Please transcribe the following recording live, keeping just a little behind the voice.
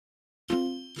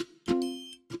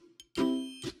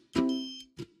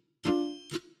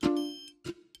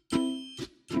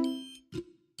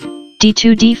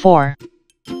d2 d4.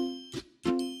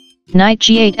 Knight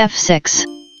g8 f6.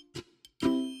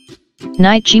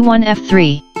 Knight g1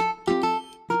 f3.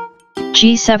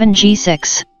 g7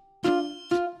 g6.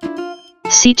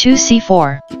 c2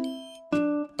 c4.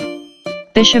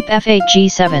 Bishop f8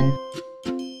 g7.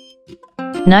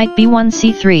 Knight b1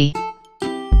 c3.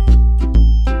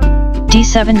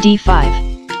 d7 d5.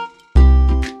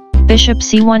 Bishop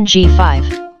c1 g5.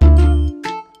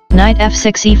 Knight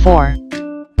f6 e4.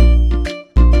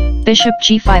 Bishop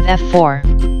g5 f4.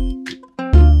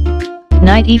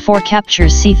 Knight e4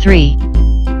 captures c3.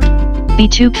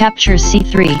 b2 captures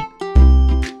c3.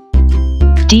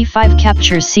 d5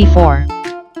 captures c4.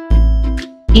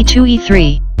 e2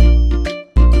 e3.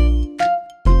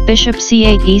 Bishop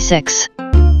c8 e6.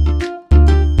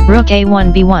 Rook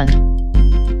a1 b1.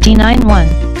 d9 1.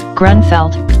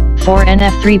 Grunfeld. 4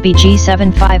 nf3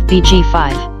 bg7 5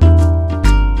 bg5.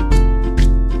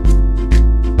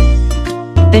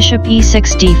 Bishop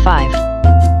e6 d5.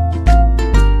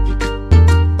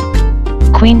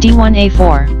 Queen d1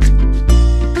 a4.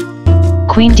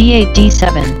 Queen d8 d7.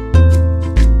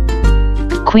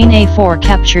 Queen a4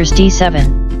 captures d7.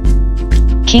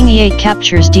 King e8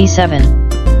 captures d7.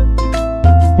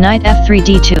 Knight f3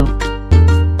 d2.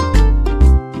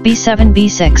 b7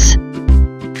 b6.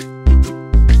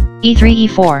 e3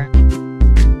 e4.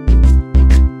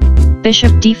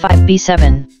 Bishop d5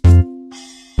 b7.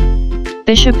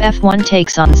 Bishop f1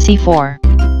 takes on c4.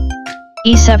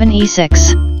 e7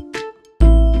 e6.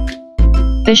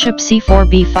 Bishop c4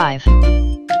 b5.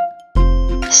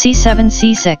 c7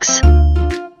 c6.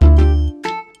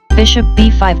 Bishop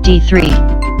b5 d3.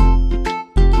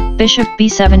 Bishop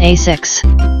b7 a6.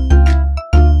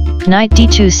 Knight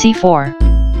d2 c4.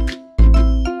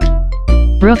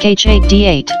 Rook h8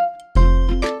 d8.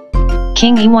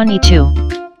 King e1 e2.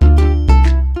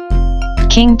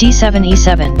 King d7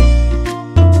 e7.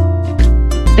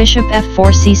 Bishop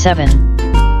f4 c7.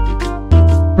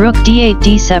 Rook d8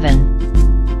 d7.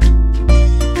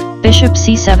 Bishop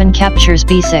c7 captures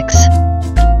b6.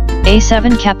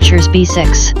 a7 captures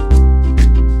b6.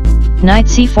 Knight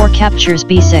c4 captures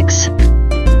b6.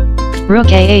 Rook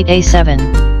a8 a7.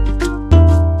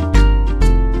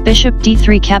 Bishop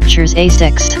d3 captures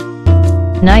a6.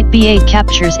 Knight b8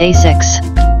 captures a6.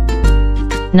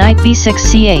 Knight b6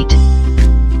 c8.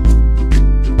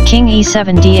 King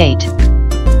e7 d8.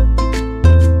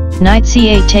 Knight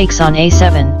c8 takes on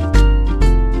a7.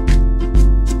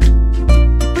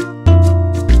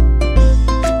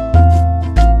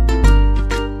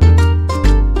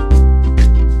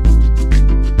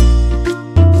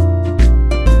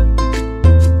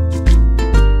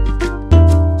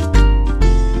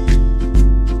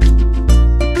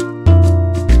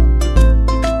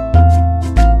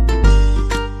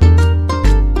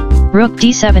 Rook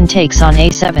d7 takes on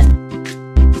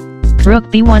a7. Rook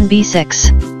b1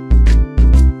 b6.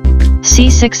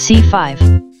 c6 c5.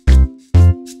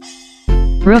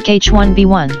 Rook h1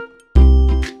 b1.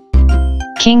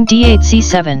 King d8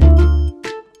 c7.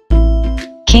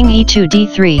 King e2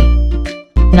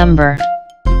 d3. Number.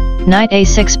 Knight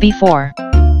a6 b4.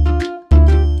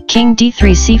 King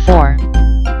d3 c4.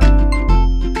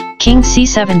 King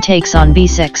c7 takes on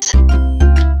b6.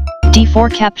 d4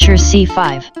 captures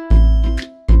c5.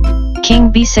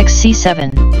 King b6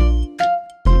 c7.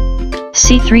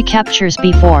 c3 captures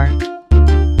b4.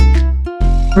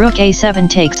 Rook a7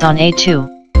 takes on a2.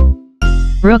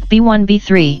 Rook b1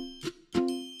 b3.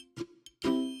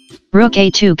 Rook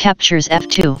a2 captures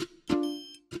f2.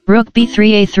 Rook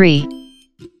b3 a3.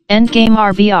 Endgame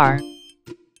rbr.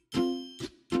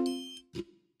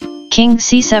 King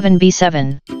c7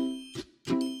 b7.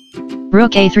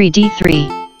 Rook a3 d3.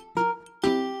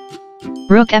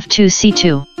 Rook f2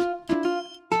 c2.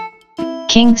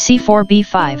 King c4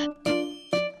 b5.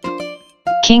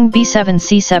 King b7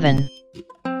 c7.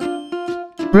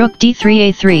 Rook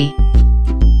d3 a3.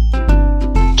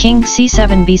 King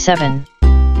c7 b7.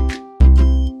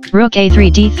 Rook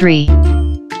a3 d3.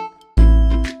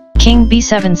 King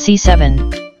b7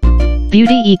 c7.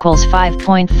 Beauty equals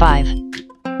 5.5.